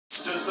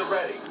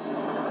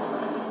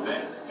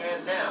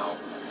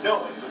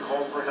knowing the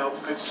call for help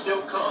could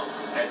still come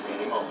at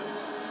any moment.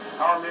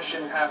 Our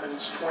mission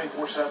happens 24/7,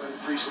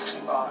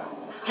 365.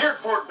 Here at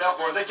Fort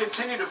Belvoir, they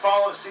continue to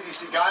follow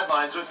CDC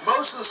guidelines, with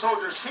most of the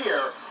soldiers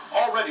here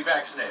already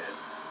vaccinated.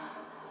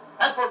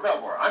 At Fort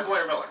Belvoir, I'm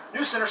Blair Miller,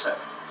 News Center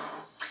 7.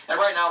 And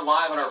right now,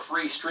 live on our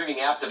free streaming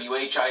app,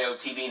 WHIO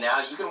TV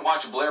Now, you can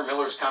watch Blair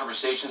Miller's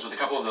conversations with a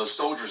couple of those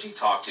soldiers he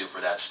talked to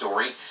for that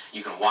story.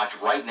 You can watch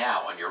right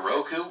now on your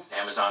Roku,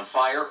 Amazon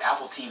Fire,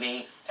 Apple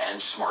TV,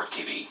 and Smart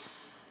TV.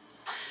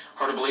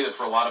 Hard to believe it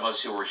for a lot of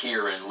us who were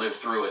here and lived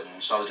through it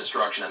and saw the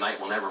destruction, a night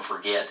we'll never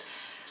forget.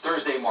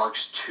 Thursday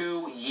marks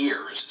 2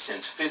 years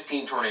since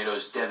 15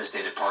 tornadoes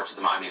devastated parts of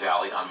the Miami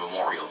Valley on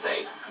Memorial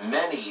Day.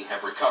 Many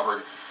have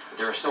recovered.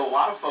 There are still a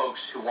lot of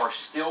folks who are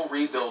still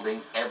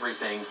rebuilding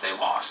everything they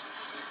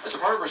lost. As a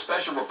part of our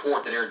special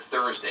report that aired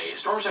Thursday,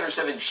 Storm Center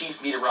 7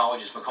 Chief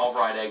Meteorologist McCall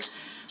Vrydaghs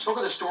spoke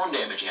with a storm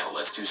damage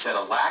analyst who said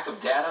a lack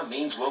of data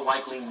means we'll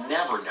likely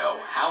never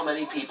know how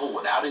many people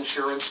without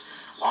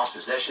insurance lost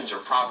possessions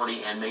or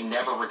property and may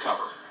never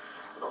recover.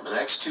 But over the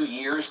next 2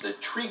 years, the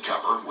tree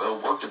cover will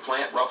work to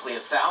plant roughly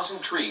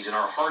 1,000 trees in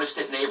our hardest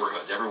hit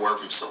neighborhoods, everywhere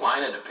from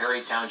Salina to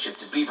Perry Township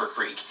to Beaver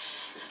Creek.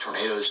 If the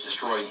tornadoes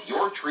destroy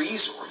your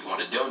trees or you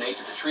want to donate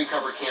to the tree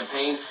cover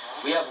campaign,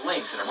 we have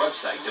links at our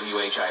website,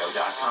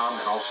 WHIO.com,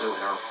 and also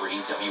in our free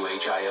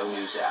WHIO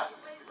News app.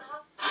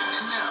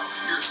 And now,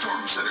 your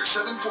Storm Center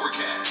 7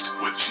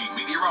 forecast with Chief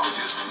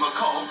Meteorologist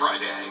McCall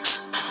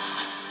Vrydaghs.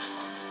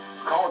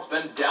 McCall, it's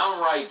been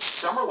downright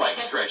summer-like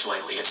stretch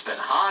lately. It's been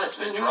hot, it's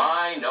been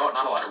dry,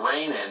 not a lot of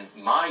rain, and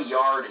my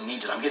yard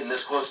needs it. I'm getting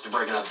this close to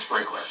breaking out the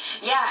sprinkler.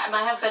 Yeah,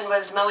 my husband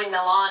was mowing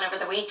the lawn over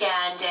the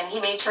weekend, and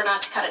he made sure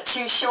not to cut it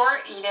too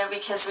short,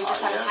 because we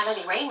just haven't had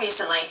any rain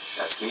recently.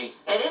 That's key.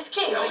 It is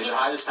key. It'll be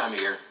high this time of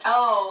year.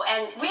 Oh,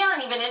 and we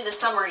aren't even into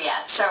summer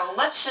yet, so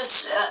let's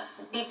just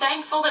be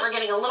thankful that we're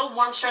getting a little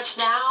warm stretch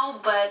now,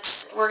 but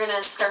we're going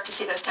to start to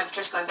see those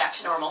temperatures going back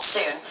to normal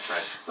soon.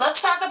 That's right.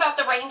 Let's talk about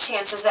the rain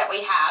chances that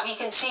we have. You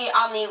can see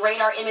on the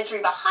radar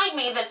imagery behind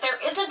me that there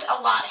isn't a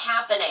lot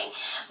happening.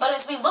 But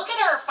as we look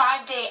at our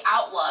 5-day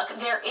outlook,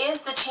 there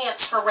is the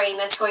chance for rain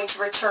that's going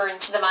to return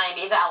to the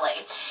Miami Valley.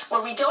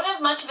 Where we don't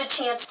have much of a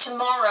chance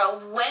tomorrow,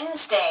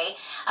 Wednesday,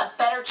 a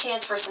better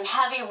chance for some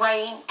heavy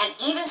rain and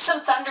even some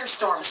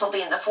thunderstorms will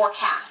be in the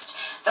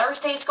forecast.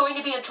 Thursday is going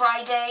to be a dry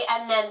day,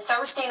 and then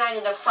Thursday night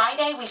into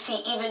Friday, we see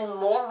even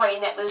more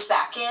rain that moves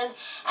back in,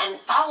 and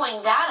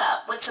following that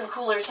up with some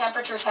cooler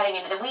temperatures heading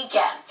into the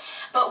weekend.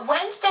 But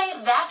Wednesday,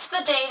 that's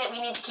the day that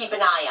we need to keep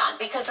an eye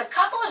on, because a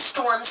couple of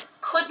storms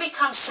could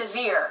become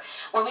severe.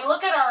 When we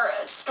look at our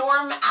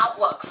storm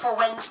outlook for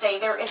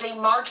Wednesday, there is a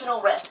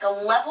marginal risk, a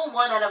level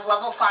 1 out of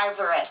level 5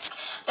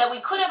 risk, that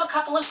we could have a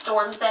couple of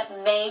storms that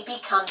may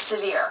become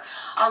severe.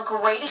 Our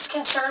greatest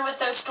concern with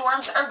those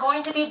storms are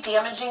going to be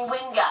damaging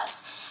wind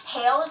gusts.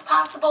 Hail is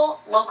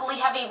possible, locally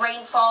heavy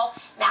rainfall,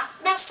 not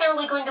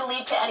necessarily going to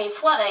lead to any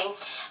flooding,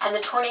 and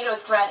the tornado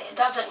threat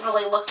doesn't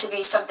really look to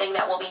be something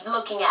that we'll be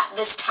looking at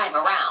this time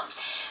around.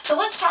 So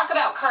let's talk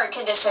about current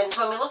conditions.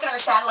 When we look at our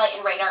satellite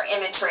and radar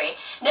imagery,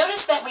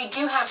 notice that we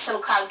do have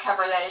some cloud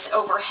cover that is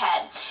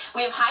overhead.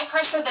 We have high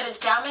pressure that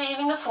is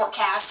dominating the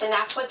forecast, and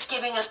that's what's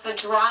giving us the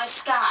dry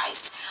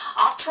skies.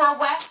 Off to our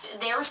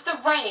west, there's the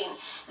rain.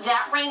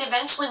 That rain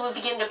eventually will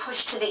begin to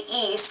push to the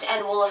east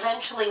and will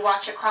eventually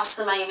watch across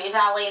the Miami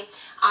Valley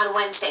on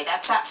Wednesday.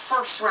 That's that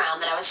first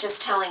round that I was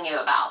just telling you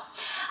about.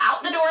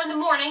 Out the door in the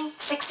morning,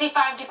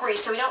 65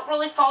 degrees, so we don't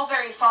really fall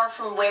very far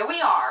from where we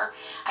are.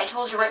 I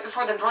told you right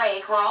before the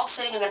break, we're all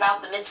sitting in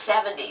about the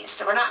mid-70s,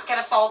 so we're not going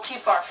to fall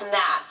too far from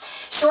that.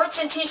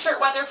 Shorts and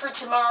t-shirt weather for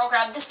tomorrow.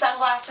 Grab the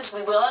sunglasses.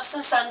 We will have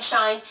some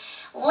sunshine.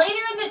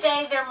 Later in the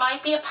day, there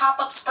might be a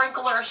pop-up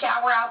sprinkle or a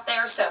shower out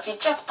there, so if you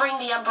just bring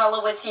the umbrella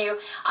with you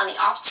on the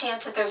off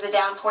chance that there's a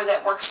downpour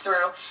that works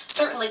through,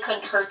 certainly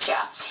couldn't hurt you.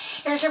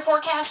 Here's your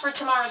forecast for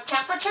tomorrow's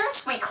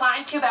temperatures. We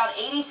climb to about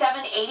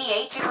 87,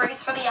 88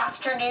 degrees for the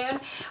afternoon,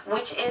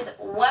 which is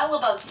well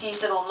above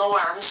seasonal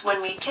norms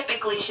when we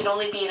typically should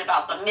only be in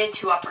about the mid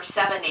to upper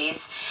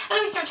 70s. And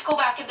then we start to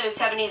cool back into those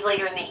 70s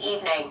later in the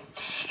evening.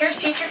 Here's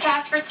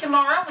Futurecast for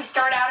tomorrow. We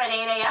start out at 8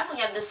 a.m.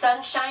 We have the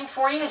sunshine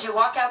for you as you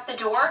walk out the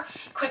door,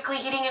 quickly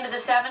heating into the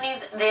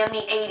 70s, then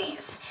the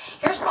 80s.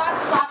 Here's 5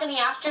 o'clock in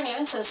the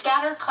afternoon, some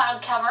scattered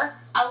cloud cover,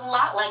 a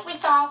lot like we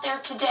saw out there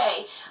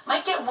today.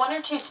 Might get 1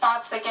 or 2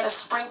 spots that get a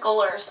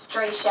sprinkle or a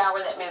stray shower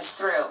that moves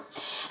through.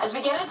 As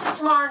we get into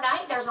tomorrow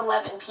night, there's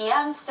 11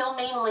 p.m., still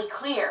mainly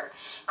clear.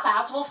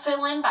 Clouds will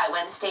fill in by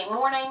Wednesday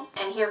morning,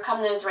 and here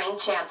come those rain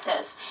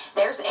chances.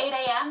 There's 8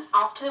 a.m.,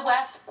 off to the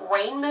west,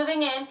 rain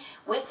moving in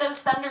with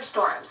those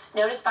thunderstorms.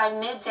 Notice by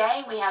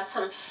midday, we have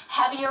some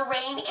heavier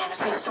rain and a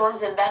few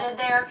storms embedded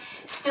there.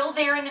 Still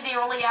there into the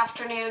early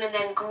afternoon, and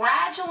then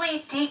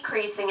gradually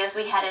decreasing as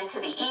we head into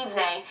the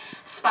evening.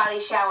 Spotty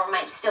shower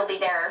might still be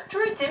there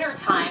through dinner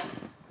time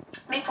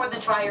before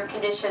the drier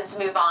conditions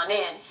move on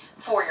in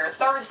for your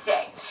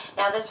Thursday.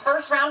 Now this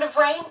first round of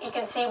rain, you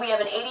can see we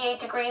have an 88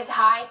 degrees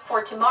high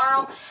for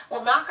tomorrow.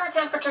 We'll knock our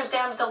temperatures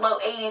down to the low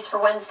 80s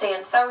for Wednesday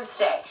and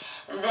Thursday.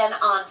 Then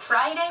on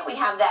Friday, we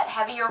have that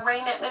heavier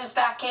rain that moves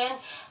back in,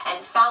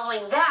 and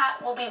following that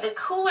will be the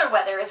cooler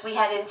weather as we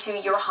head into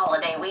your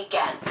holiday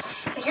weekend.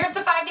 So here's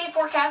the 5-day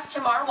forecast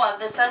tomorrow. We'll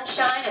have the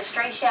sunshine, a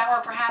stray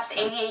shower, perhaps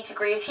 88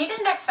 degrees. Heat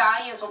index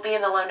values will be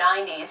in the low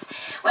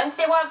 90s.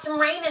 Wednesday, we'll have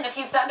some rain and a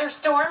few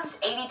thunderstorms,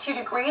 82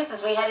 degrees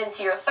as we head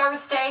into your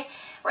Thursday.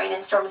 Rain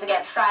and storms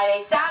again Friday,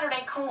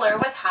 Saturday, cooler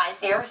with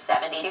highs near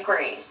 70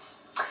 degrees.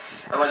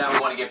 And right now we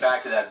want to get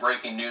back to that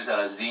breaking news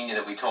out of Xenia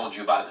that we told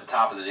you about at the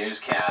top of the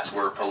newscast,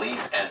 where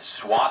police and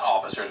SWAT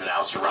officers are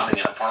now surrounding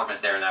an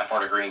apartment there in that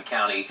part of Greene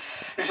County.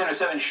 News Center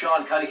 7's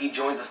Sean Cudahy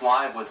joins us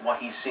live with what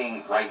he's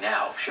seeing right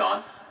now.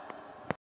 Sean?